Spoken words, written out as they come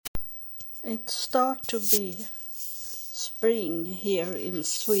It starts to be spring here in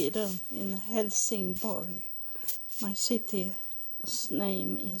Sweden, in Helsingborg. My city's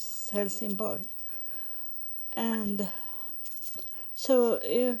name is Helsingborg. And so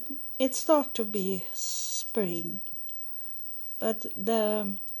it starts to be spring, but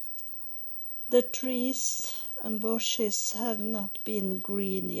the trees and bushes have not been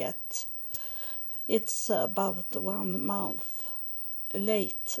green yet. It's about 1 month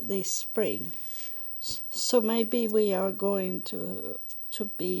late this spring. So maybe we are going to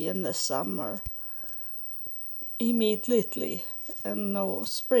be in the summer immediately and no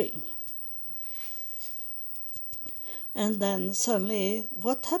spring. And then suddenly,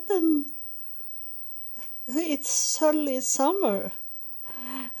 what happened? It's suddenly summer.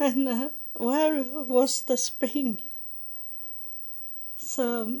 And where was the spring?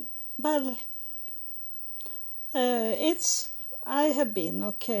 So, but I have been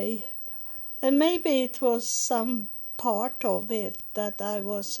okay. And maybe it was some part of it that I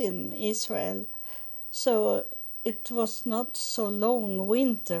was in Israel. So it was not so long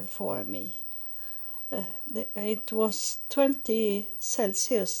winter for me. It was 20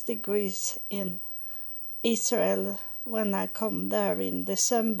 Celsius degrees in Israel when I come there in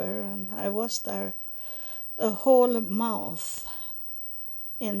December, and I was there a whole month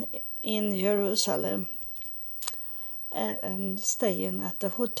in Jerusalem and staying at the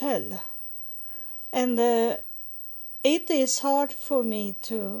hotel. And it is hard for me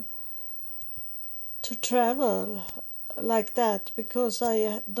to travel like that because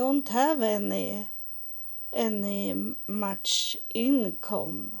I don't have any much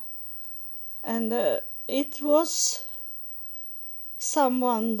income, and it was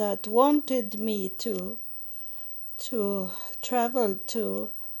someone that wanted me to travel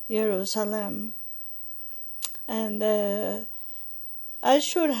to Jerusalem, and I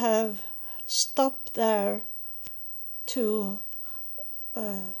should have stopped there to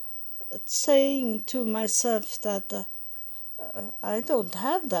saying to myself that I don't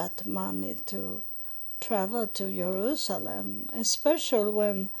have that money to travel to Jerusalem, especially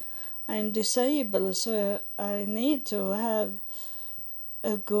when I'm disabled, so I need to have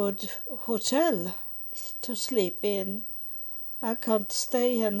a good hotel to sleep in. I can't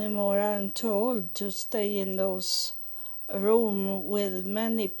stay anymore. I'm too old to stay in those room with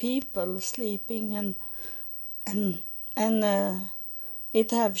many people sleeping, and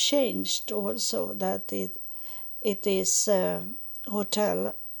it have changed also that it is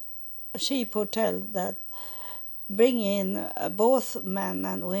hotel, a cheap hotel that bring in both men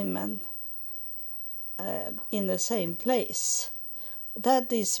and women in the same place.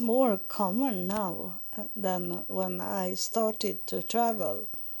 That is more common now than when I started to travel.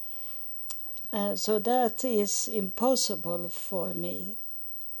 So that is impossible for me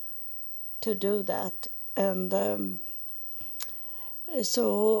to do that. And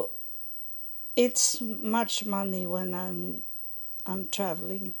so it's much money when I'm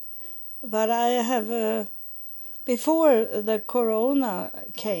traveling. But I have, before the corona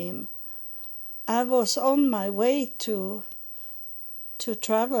came, I was on my way to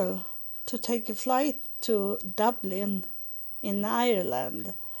travel, to take a flight to Dublin in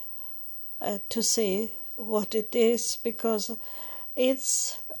Ireland to see what it is, because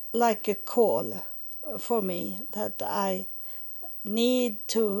it's like a call for me that I need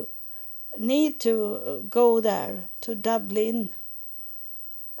to go there to Dublin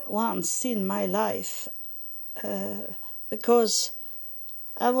once in my life, because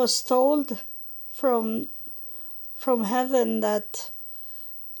I was told from heaven that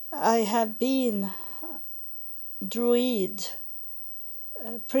I have been druid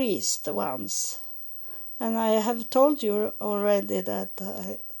priest once, and I have told you already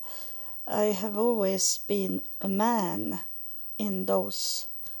that I have always been a man in those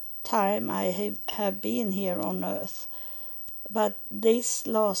time I have been here on earth, but this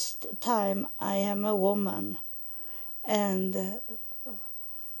last time I am a woman, and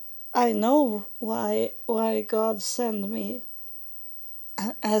I know why God sent me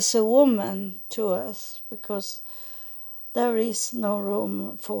as a woman to earth, because there is no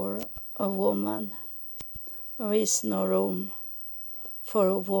room for a woman. There is no room for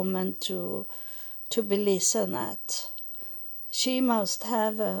a woman to be listened at. She must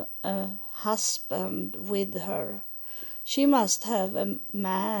have a husband with her. She must have a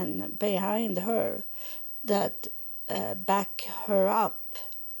man behind her that back her up.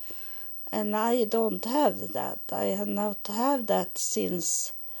 And I don't have that. I have not had that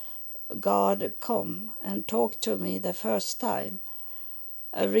since God come and talked to me the first time.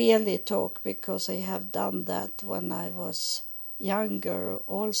 I really talk, because I have done that when I was younger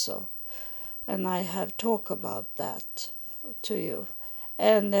also. and I have talked about that to you.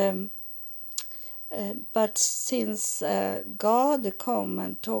 And but since God come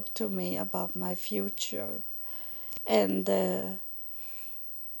and talked to me about my future, and the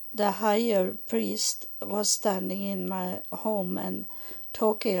higher priest was standing in my home and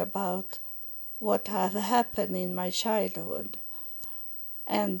talking about what had happened in my childhood,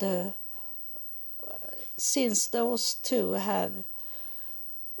 and since those two have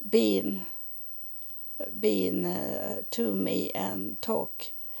been to me and talk,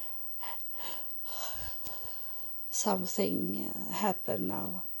 something happened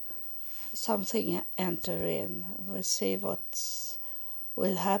now. Something enter in. We'll see what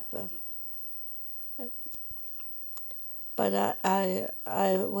will happen. But I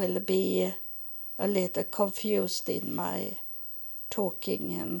will be a little confused in my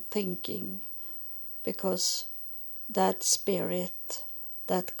talking and thinking, because that spirit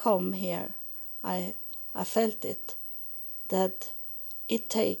that come here, I felt it, that it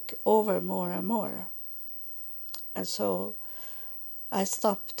take over more and more. And so I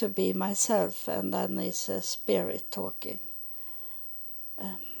stop to be myself, and then it's a spirit talking.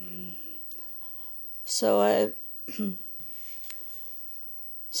 So I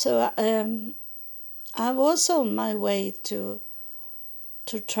was on my way to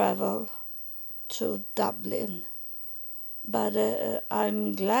travel to Dublin, but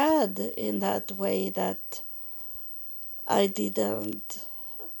I'm glad in that way that I didn't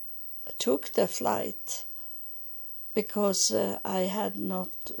took the flight, because I had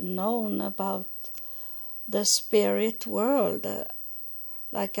not known about the spirit world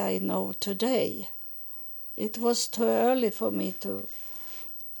like I know today. It was too early for me to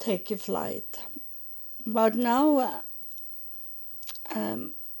take a flight. But now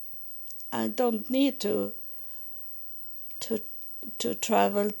I don't need to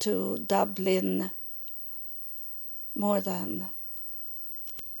travel to Dublin more than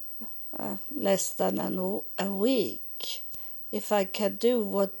less than a week, if I can do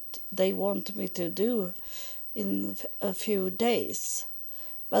what they want me to do in a few days.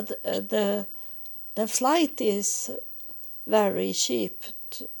 But the flight is very cheap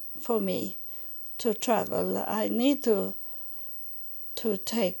for me to travel. I need to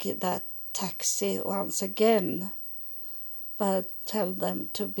take that taxi once again, but tell them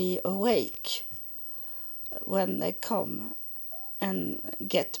to be awake when they come and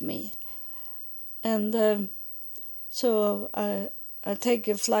get me. And so I take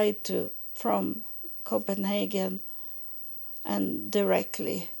a flight from Copenhagen and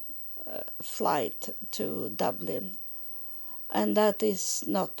directly flight to Dublin. And that is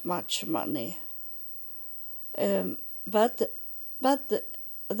not much money. But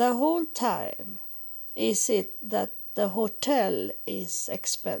the whole time is it that the hotel is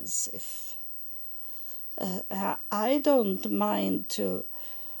expensive. I don't mind to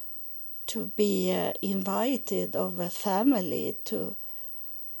be invited of a family to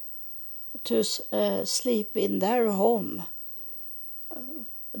sleep in their home.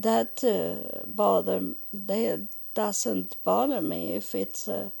 That doesn't bother me if it's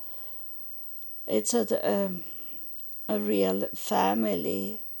a real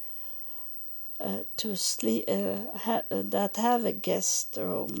family to sleep that have a guest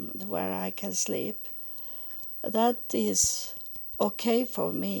room where I can sleep. That is okay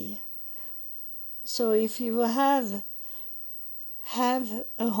for me. So if you have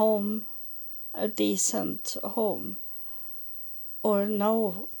a home, a decent home, or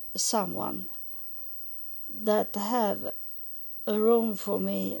know someone that have a room for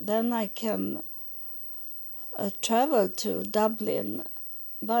me, then I can travel to Dublin.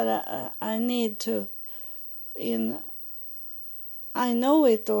 But I need to, I know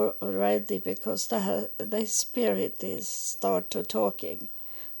it already, because the spirit is start to talking.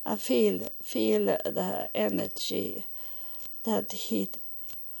 I feel the energy that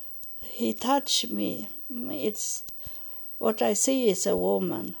he touched me. It's what I see is a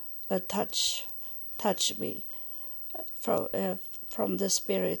woman that touch me from the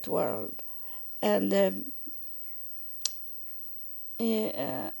spirit world, and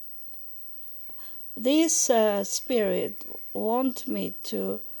this spirit want me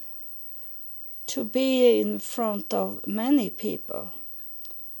to be in front of many people,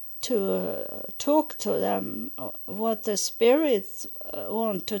 to talk to them what the spirits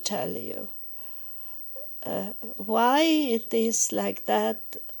want to tell you. Why it is like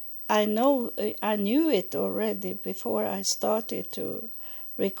that, I knew it already before I started to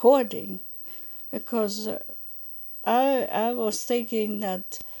recording, because I was thinking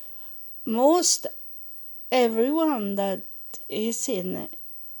that most everyone that is in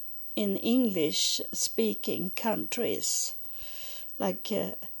in English-speaking countries like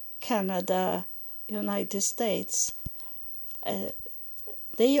Canada, United States,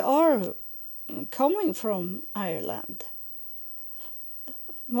 they are coming from Ireland.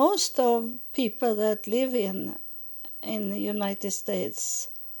 Most of people that live in the United States,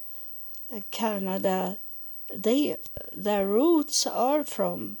 Canada, their roots are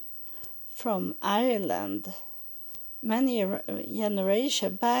from Ireland, many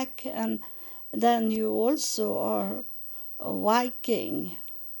generations back, and then you also are a Viking.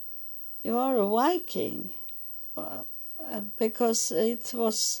 You are a Viking because it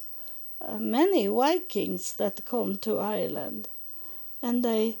was many Vikings that come to Ireland, and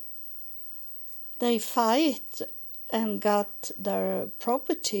they fight and got their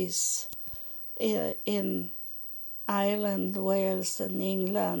properties in Ireland, Wales, and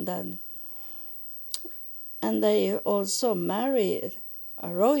England, and they also married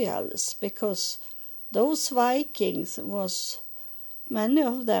royals, because those Vikings was, many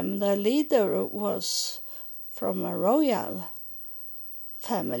of them, the leader was from a royal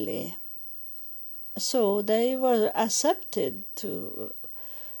family. So they were accepted to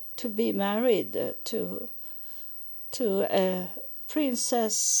be married to a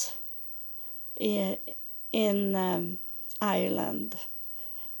princess in Ireland,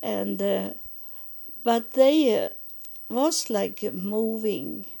 and but they was like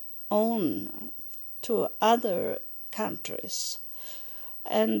moving on to other countries,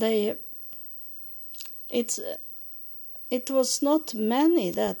 and it was not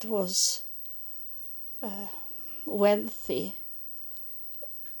many that was wealthy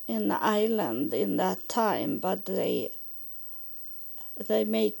in Ireland in that time, but they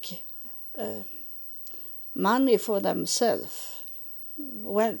make money for themselves,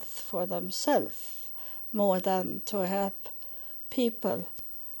 wealth for themselves, more than to help people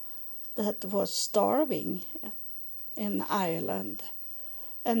that was starving in Ireland.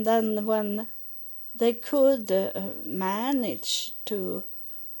 And then when they could manage to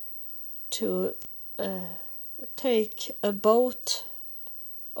take a boat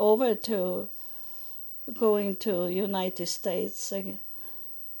over to going to United States,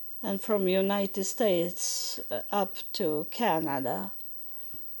 and from United States up to Canada,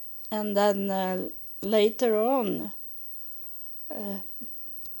 and then later on,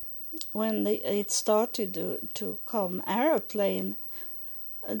 when it started to come airplane,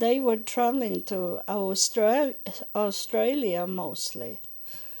 they were traveling to Australia mostly,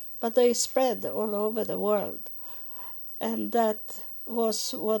 but they spread all over the world, and that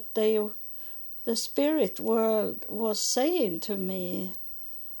was what the spirit world was saying to me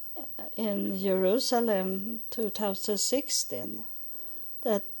in Jerusalem 2016,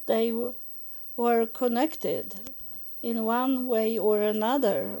 that they were connected in one way or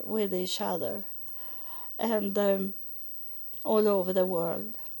another with each other, and all over the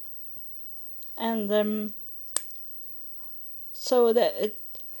world. And so that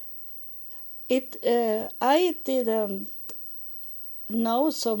I didn't know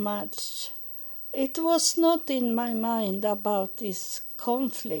so much. It was not in my mind about this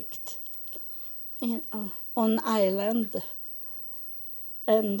conflict on Ireland,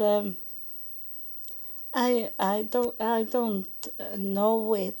 and I don't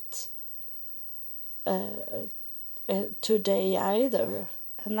know it today either,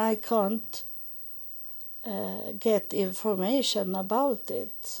 and I can't get information about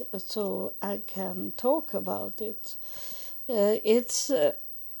it, so I can talk about it.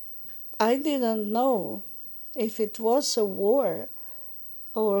 I didn't know if it was a war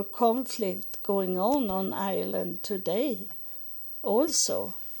or conflict going on Ireland today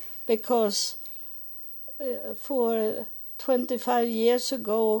also, because for 25 years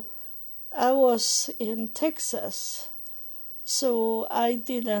ago I was in Texas, so I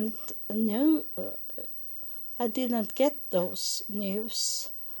didn't get those news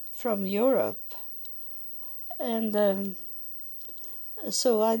from Europe, and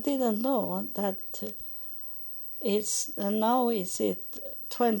so I didn't know that now is it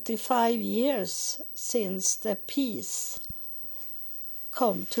 25 years since the peace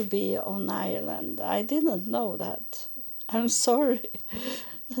come to be on Ireland. I didn't know that. I'm sorry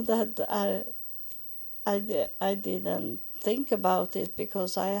that I didn't think about it,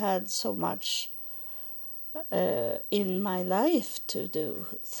 because I had so much in my life to do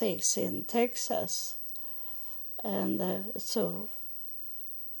things in Texas, and so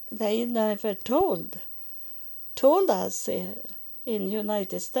they never told us in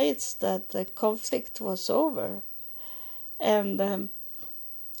United States that the conflict was over, and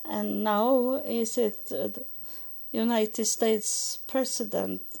now is it United States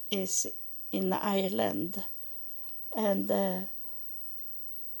president is in Ireland, and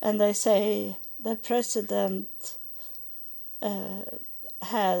they say the president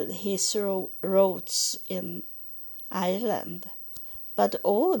had his roots in Ireland, but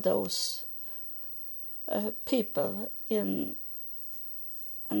all those people in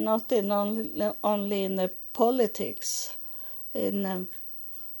not in only in the politics, in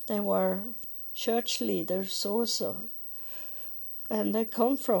they were church leaders also, and they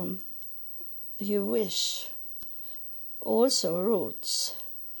come from Jewish also roots.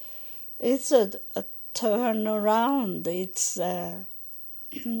 It's a turnaround. It's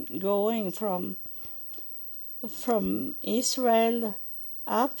going from Israel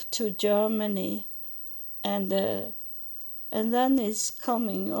up to Germany, and then it's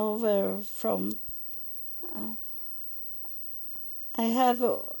coming over from. I have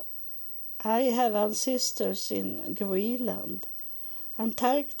ancestors in Greenland,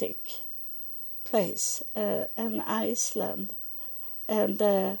 Antarctic place, and Iceland, and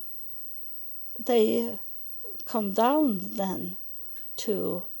they come down then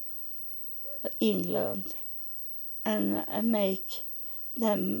to England and make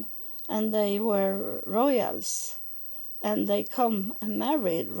them, and they were royals, and they come and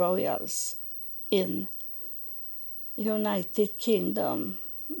married royals in United Kingdom,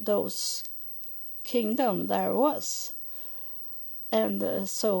 those kingdom there was, and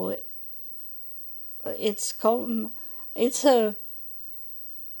so it's coming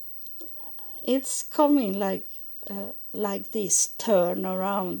like this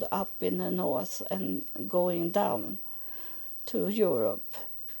turnaround up in the north and going down to Europe.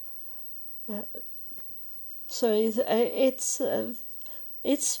 So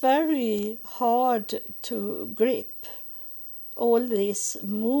it's very hard to grip all this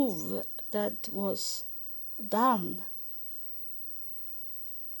move that was done.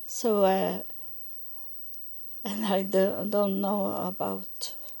 So and I don't know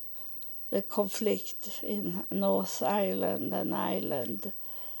about the conflict in North Ireland and Ireland,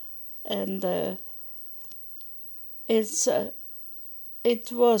 and it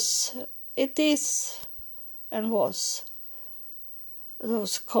is and was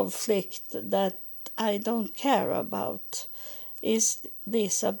those conflict that I don't care about. Is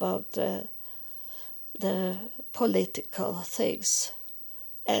this about the political things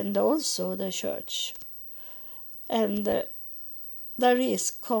and also the church, and there is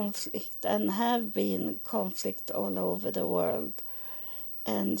conflict and have been conflict all over the world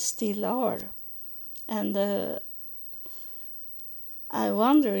and still are, and I'm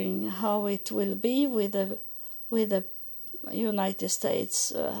wondering how it will be with the United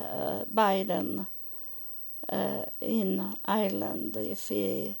States Biden in Ireland. If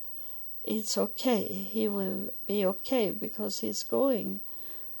it's okay, he will be okay because he's going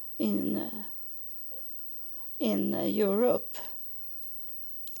in Europe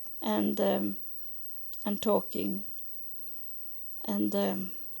and talking, and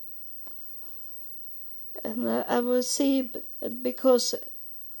I will see, because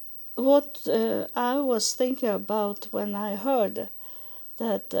what I was thinking about when I heard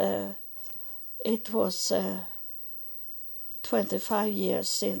that it was 25 years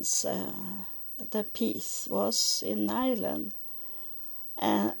since the peace was in Ireland,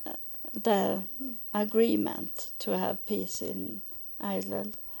 and the agreement to have peace in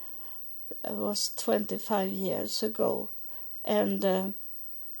Ireland was 25 years ago, and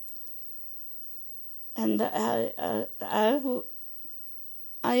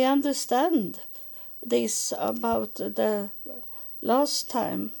I understand this about the last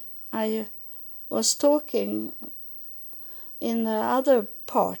time I was talking in the other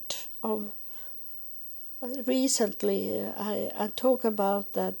part of recently. I talk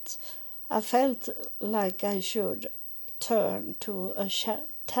about that I felt like I should turn to a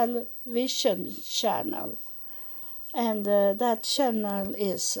television channel, and that channel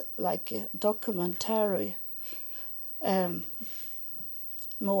is like a documentary,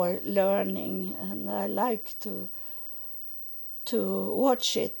 more learning, and I like to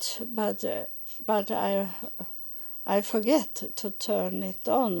watch it, but I forget to turn it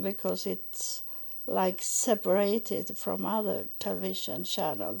on because it's like separated from other television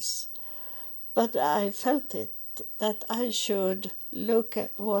channels. But I felt it that I should look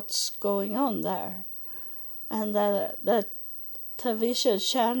at what's going on there, and that television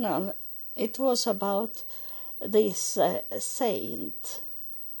channel, it was about this saint,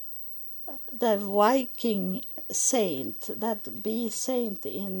 the Viking saint, that be saint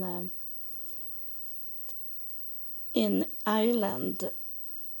in Ireland.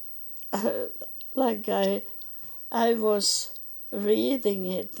 Like I was reading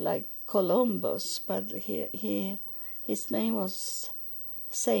it like Columbus, but his name was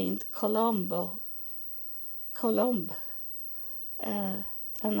Saint Columb, and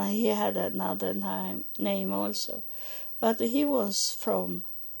he had another name also, but he was from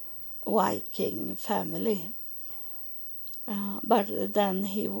Viking family. But then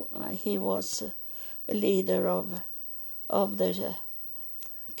he was a leader of the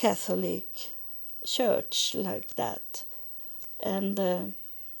Catholic Church like that, and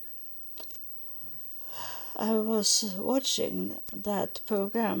I was watching that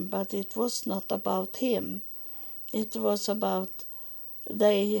program, but it was not about him. It was about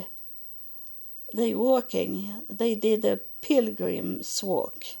they walking. They did a pilgrim's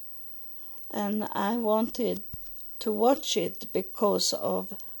walk, and I wanted to watch it because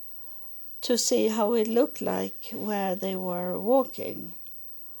of to see how it looked like where they were walking.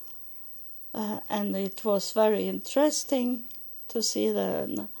 And it was very interesting to see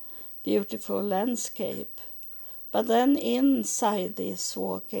the beautiful landscape. But then inside this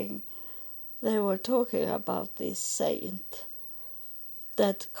walking, they were talking about this saint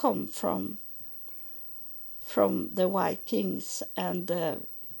that come from the Vikings and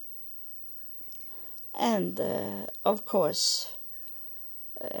of course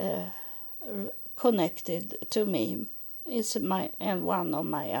connected to me. It's one of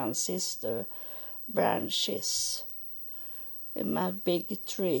my ancestor branches in my big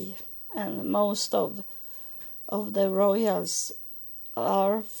tree, and most of the royals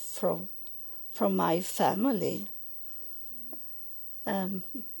are from my family.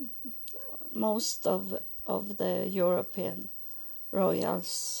 Most of the European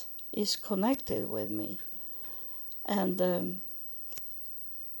royals is connected with me, and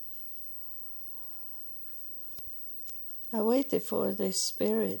I waited for the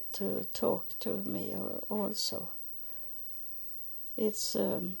spirit to talk to me also. It's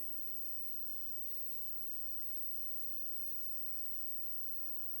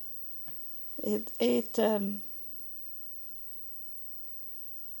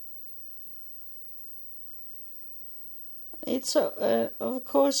it's of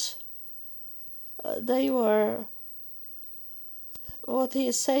course they were. What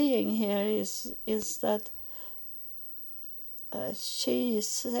he's saying here is that she is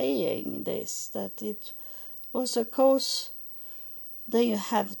saying this, that it was of course they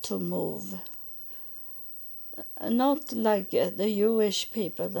have to move. Not like the Jewish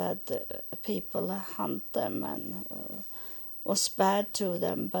people that people hunt them and was bad to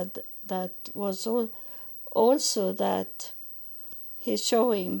them, but that was also that he's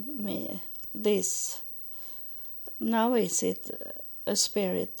showing me this. Now is it a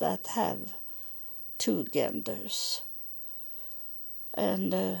spirit that have two genders,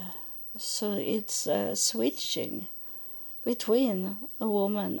 and so it's switching between a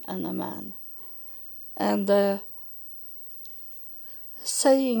woman and a man, and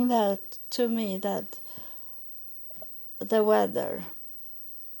saying that to me that the weather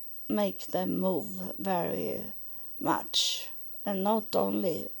make them move very much, and not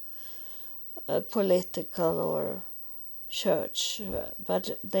only political or church,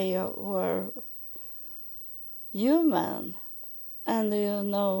 but they were human, and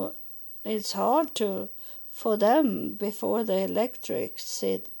it's hard for them before the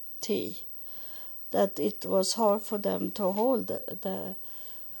electricity, that it was hard for them to hold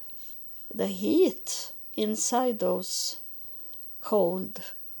the heat inside those cold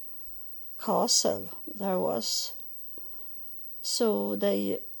castle there was. So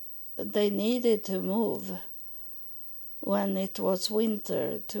they needed to move when it was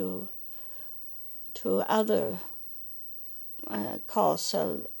winter to other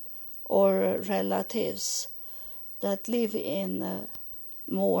castle or relatives that live in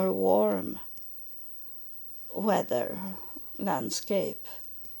more warm weather landscape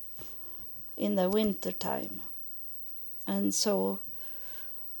in the winter time. And so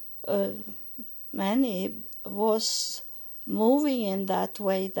many was moving in that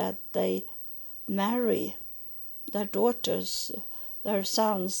way, that they marry their daughters, their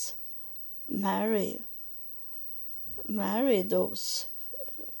sons, marry those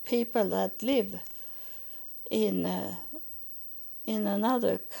people that live in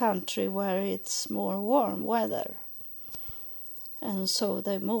another country where it's more warm weather, and so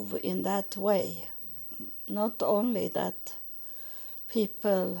they move in that way. Not only that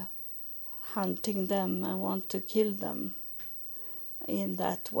people hunting them and want to kill them in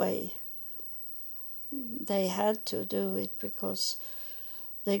that way. They had to do it because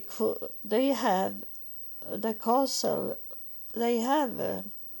they have the castle, they have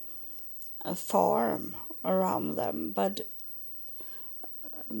a farm around them, but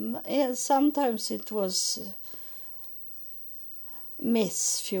sometimes it was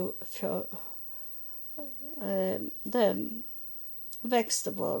the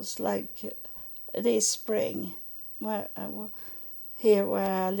vegetables, like this spring, here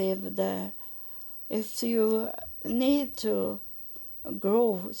where I live. If you need to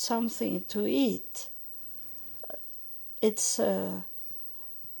grow something to eat, it's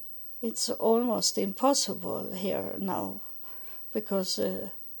almost impossible here now, because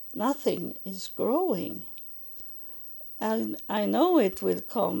nothing is growing. And I know it will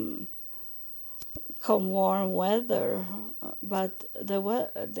come warm weather, but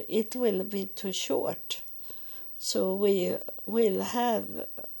it will be too short. So we will have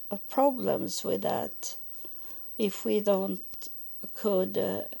problems with that if we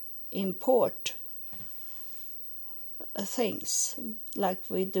could import things like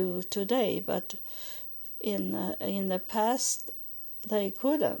we do today. But in the past they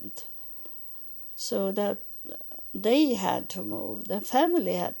couldn't. So that they had to move, the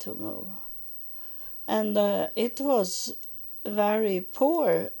family had to move. And it was very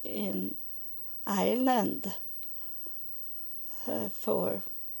poor in Ireland for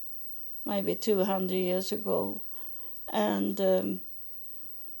maybe 200 years ago. And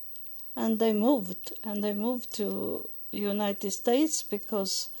they moved to United States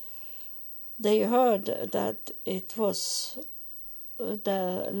because they heard that it was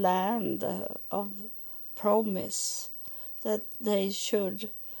the land of promise, that they should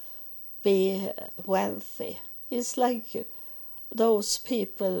be wealthy. It's like those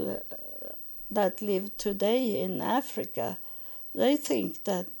people that live today in Africa. They think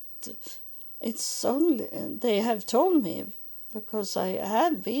that it's only, they have told me, because I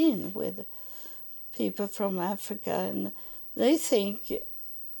have been with people from Africa, and they think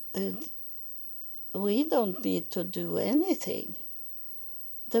we don't need to do anything.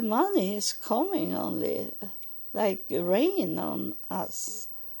 The money is coming only like rain on us.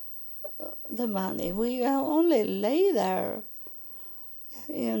 The money, we only lay there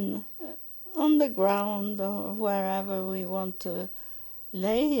on the ground or wherever we want to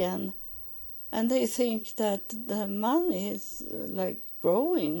lay, and they think that the money is like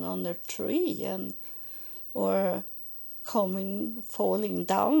growing on a tree or falling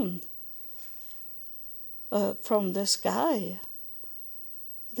down from the sky.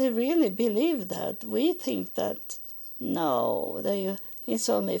 They really believe that. We think that no, it's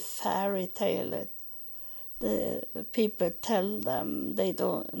only fairy tale. The people tell them,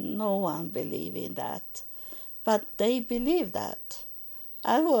 no one believe in that, but they believe that.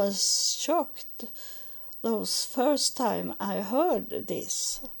 I was shocked those first time I heard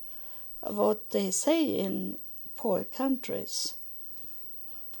this, what they say in poor countries.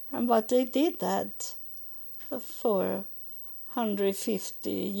 But they did that for 150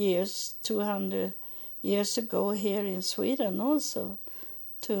 years, 200 years ago here in Sweden also,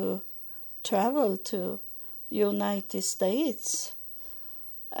 to travel to United States.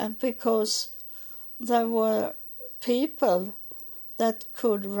 And because there were people that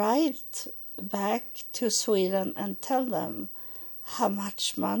could write back to Sweden and tell them how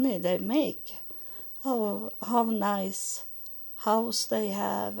much money they make, how nice house they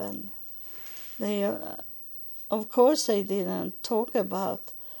have, and they, of course, they didn't talk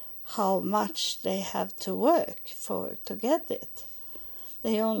about how much they have to work to get it.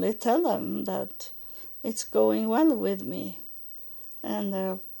 They only tell them that it's going well with me,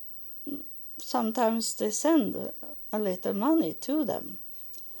 and sometimes they send a little money to them,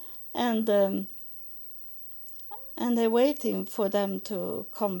 and they're waiting for them to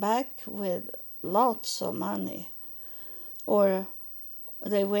come back with lots of money, or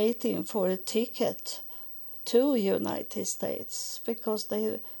they're waiting for a ticket to United States, because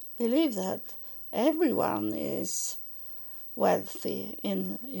they believe that everyone is wealthy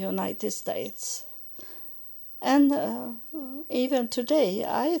in United States. And even today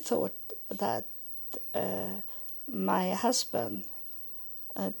I thought that my husband,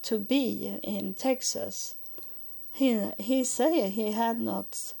 to be in Texas, he said he had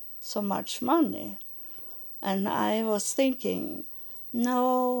not so much money. And I was thinking,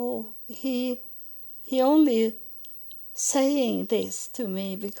 no, he only saying this to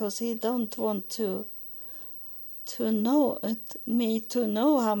me because he don't want to know me to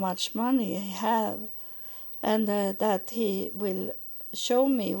know how much money he have, and that he will show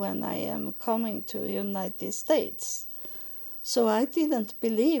me when I am coming to United States. So I didn't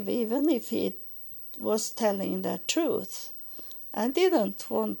believe, even if he was telling the truth. I didn't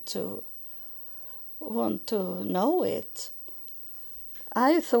want to know it.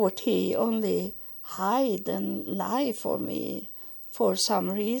 I thought he only hide and lie for me for some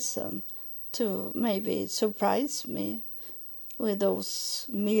reason to maybe surprise me with those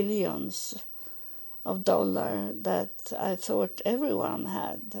millions of dollars that I thought everyone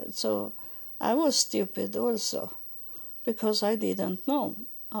had. So I was stupid also because I didn't know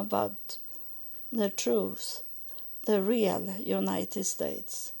about the truth, the real United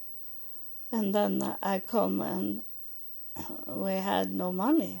States. And then I come and we had no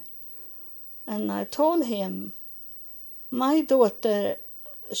money. And I told him, my daughter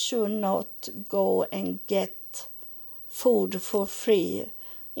should not go and get food for free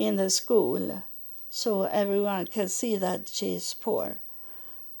in the school so everyone can see that she is poor.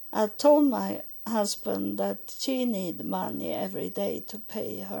 I told my husband that she need money every day to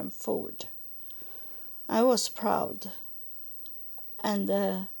pay her food. I was proud, and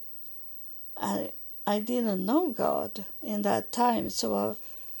I didn't know God in that time, so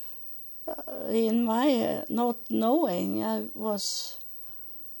in my not knowing, I was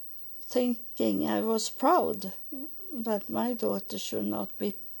thinking I was proud that my daughter should not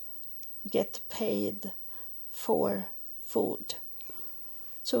get paid for food.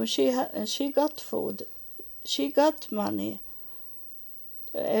 So she got food. She got money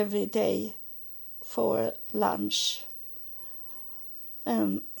every day for lunch.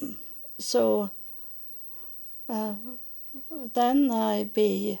 So then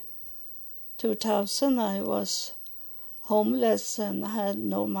 2000, I was homeless and had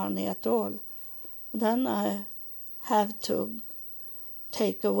no money at all. Then I have to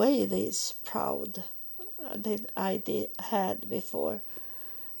take away this proud that I had before.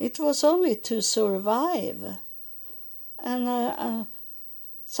 It was only to survive. And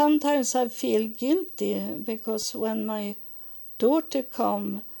sometimes I feel guilty because when my daughter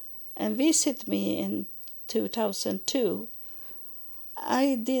come and visit me in 2002,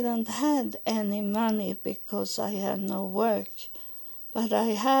 I didn't had any money because I had no work, but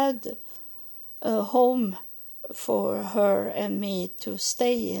I had a home for her and me to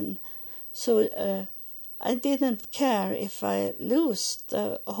stay in. So I didn't care if I lose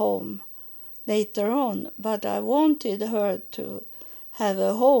the home later on, but I wanted her to have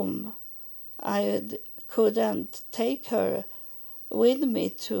a home. I couldn't take her with me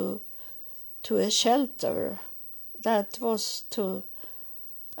to a shelter. That was too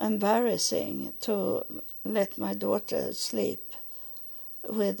embarrassing to let my daughter sleep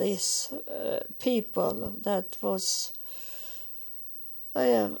with these people. That was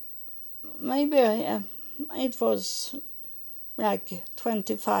it was like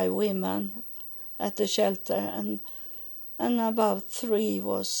 25 women at the shelter, and about 3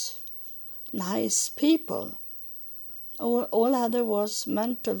 was nice people. All other was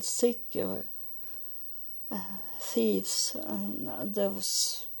mental sick or thieves, and that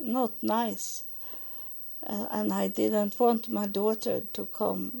was not nice. And I didn't want my daughter to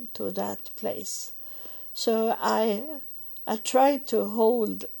come to that place. So I tried to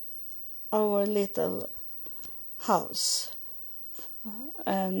hold our little house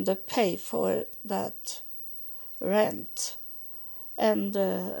and pay for that rent. And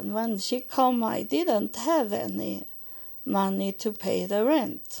when she come, I didn't have any money to pay the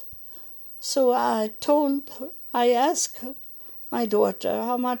rent. So I asked my daughter,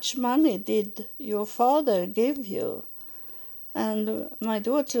 how much money did your father give you? And my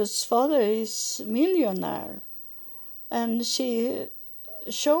daughter's father is millionaire. And she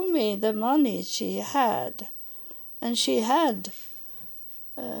showed me the money she had. And she had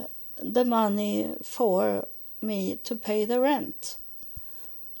the money for me to pay the rent.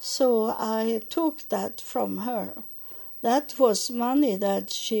 So I took that from her. That was money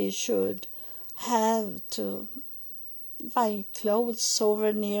that she should have to buy clothes,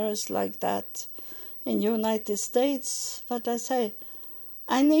 souvenirs like that in United States. But I say,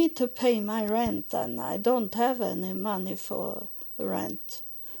 I need to pay my rent and I don't have any money for the rent.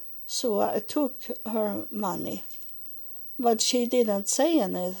 So I took her money. But she didn't say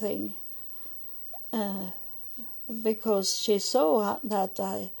anything because she saw that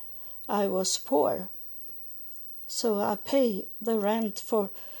I was poor. So I pay the rent for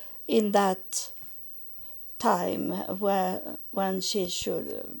in that time when she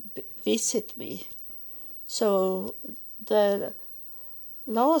should visit me. So the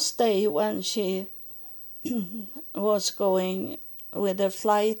last day when she was going with a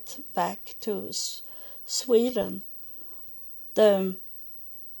flight back to Sweden,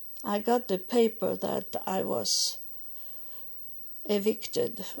 I got the paper that I was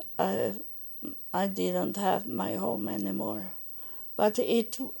evicted. I didn't have my home anymore. But the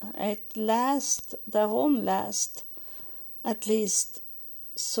home last at least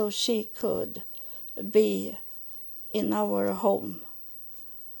so she could be in our home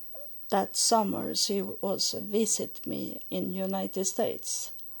that summer. She was visit me in United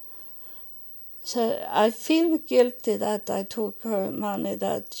States. So I feel guilty that I took her money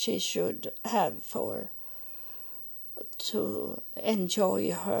that she should have to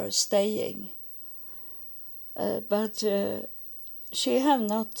enjoy her staying. But she have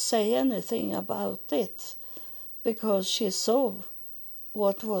not say anything about it because she saw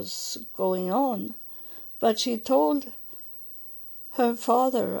what was going on. But she told her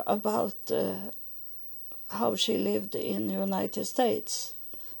father about how she lived in the United States.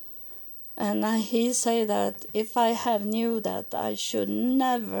 And he said that if I have knew that, I should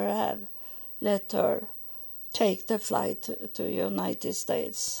never have let her take the flight to United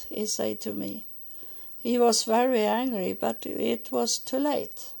States, he said to me. He was very angry, but it was too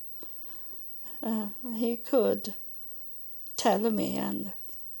late. He could tell me, and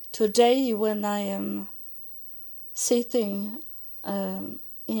today when I am sitting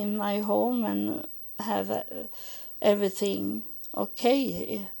in my home and have everything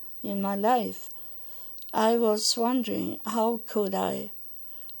okay in my life, I was wondering how could I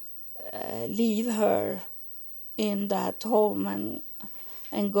leave her in that home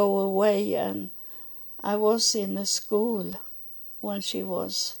and go away. And I was in a school when she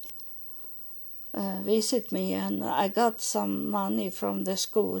was visit me, and I got some money from the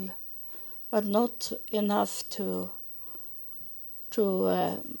school, but not enough to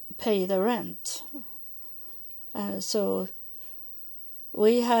pay the rent. So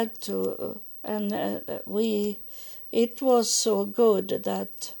we had to, and it was so good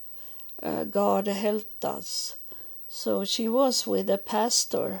that God helped us. So she was with a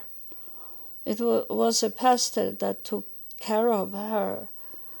pastor. It was a pastor that took care of her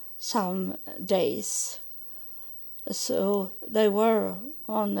some days. So they were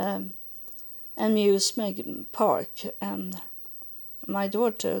on an amusement park, and my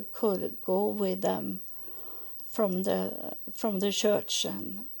daughter could go with them from the church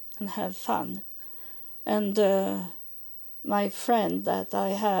and have fun. And my friend that I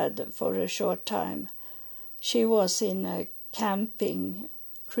had for a short time, she was in a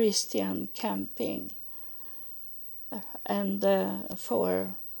Christian camping, and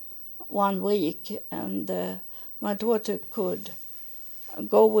for 1 week, and my daughter could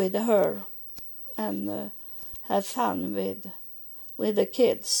go with her and have fun with the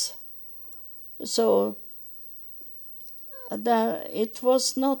kids. So it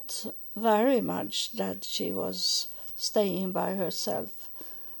was not very much that she was staying by herself,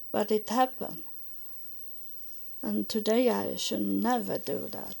 but it happened. And today I should never do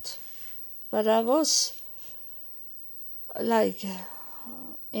that. But I was like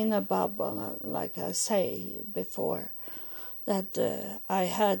in a bubble, like I say before, that I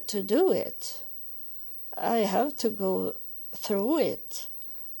had to do it. I have to go through it,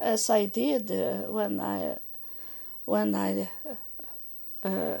 as I did when I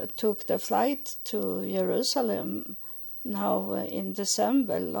took the flight to Jerusalem now in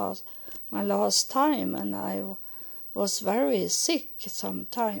December, my last time, and I was very sick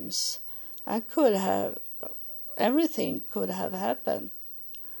sometimes. Everything could have happened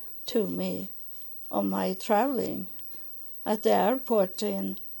to me on my traveling. At the airport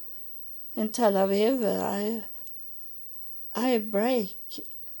in Tel Aviv, I break.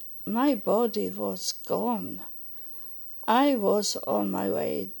 My body was gone. I was on my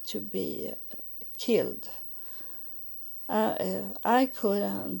way to be killed. I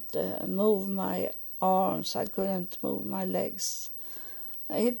couldn't move my arms. I couldn't move my legs.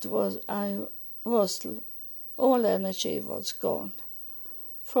 All energy was gone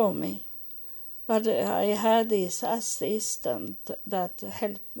from me. But I had this assistant that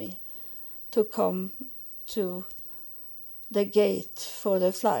helped me to come to the gate for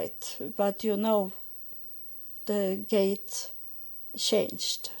the flight. But the gate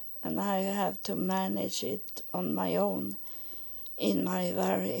changed, and I have to manage it on my own in my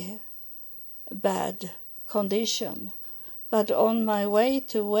very bad condition. But on my way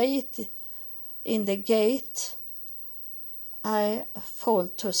to wait in the gate, I fall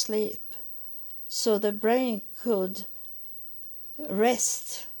to sleep. So the brain could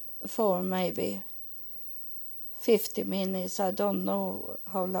rest for maybe 50 minutes. I don't know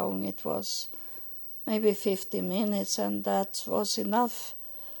how long it was. Maybe 50 minutes, and that was enough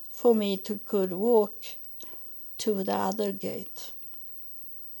for me to could walk to the other gate.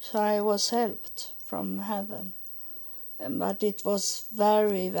 So I was helped from heaven. But it was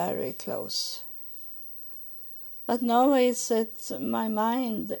very, very close. But now my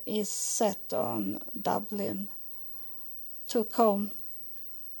mind is set on Dublin to come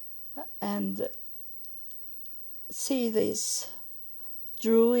and see these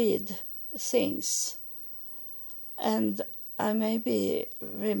druid things, and I maybe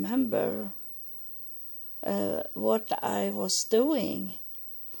remember what I was doing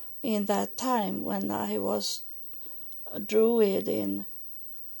in that time when I was a druid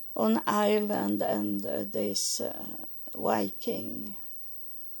on Ireland, and this Viking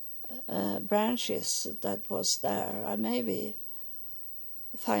branches that was there. I maybe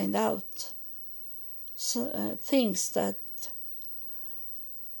find out things that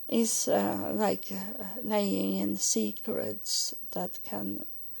is like laying in secrets that can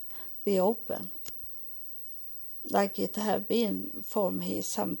be open. Like it have been for me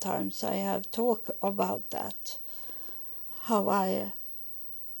sometimes. I have talked about that, how I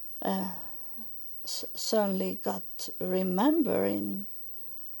suddenly got remembering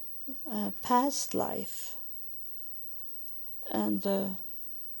past life, and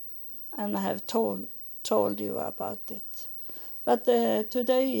I have told you about it. But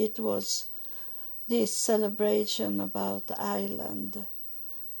today it was this celebration about Ireland,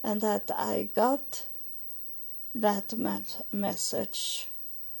 and that I got that message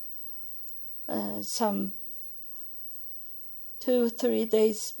some 2-3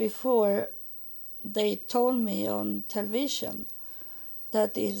 days before they told me on television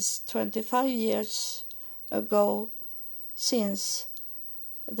that it's 25 years ago since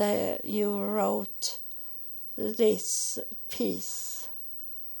you wrote this peace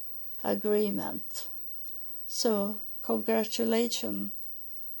agreement. So congratulations,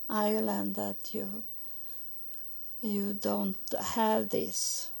 Ireland, that you don't have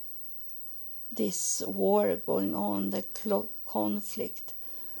this war going on, the conflict,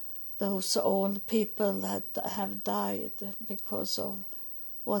 those old people that have died because of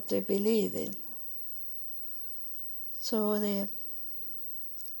what they believe in. So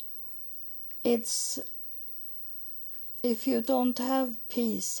it's, if you don't have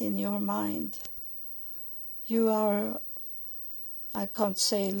peace in your mind, you are, I can't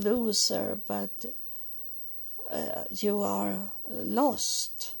say loser, but you are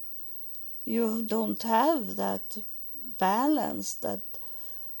lost. You don't have that balance that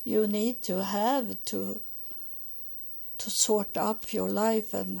you need to have to sort up your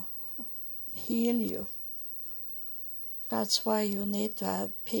life and heal you. That's why you need to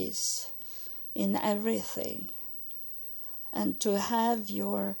have peace in everything, and to have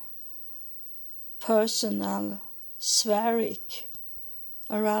your personal spheric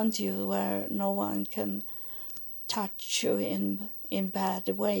around you where no one can touch you in bad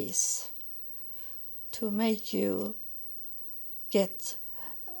ways, to make you get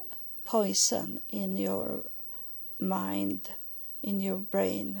poison in your mind, in your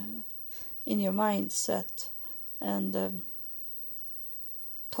brain, in your mindset, and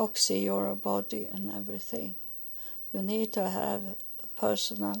toxic your body and everything. You need to have a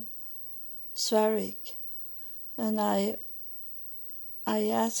personal spheric. And I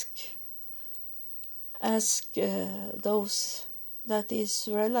ask those that is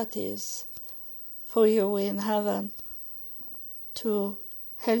relatives for you in heaven to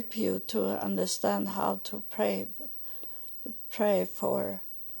help you to understand how to pray for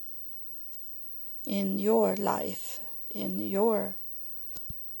in your life, in your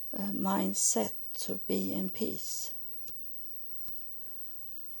mindset, to be in peace.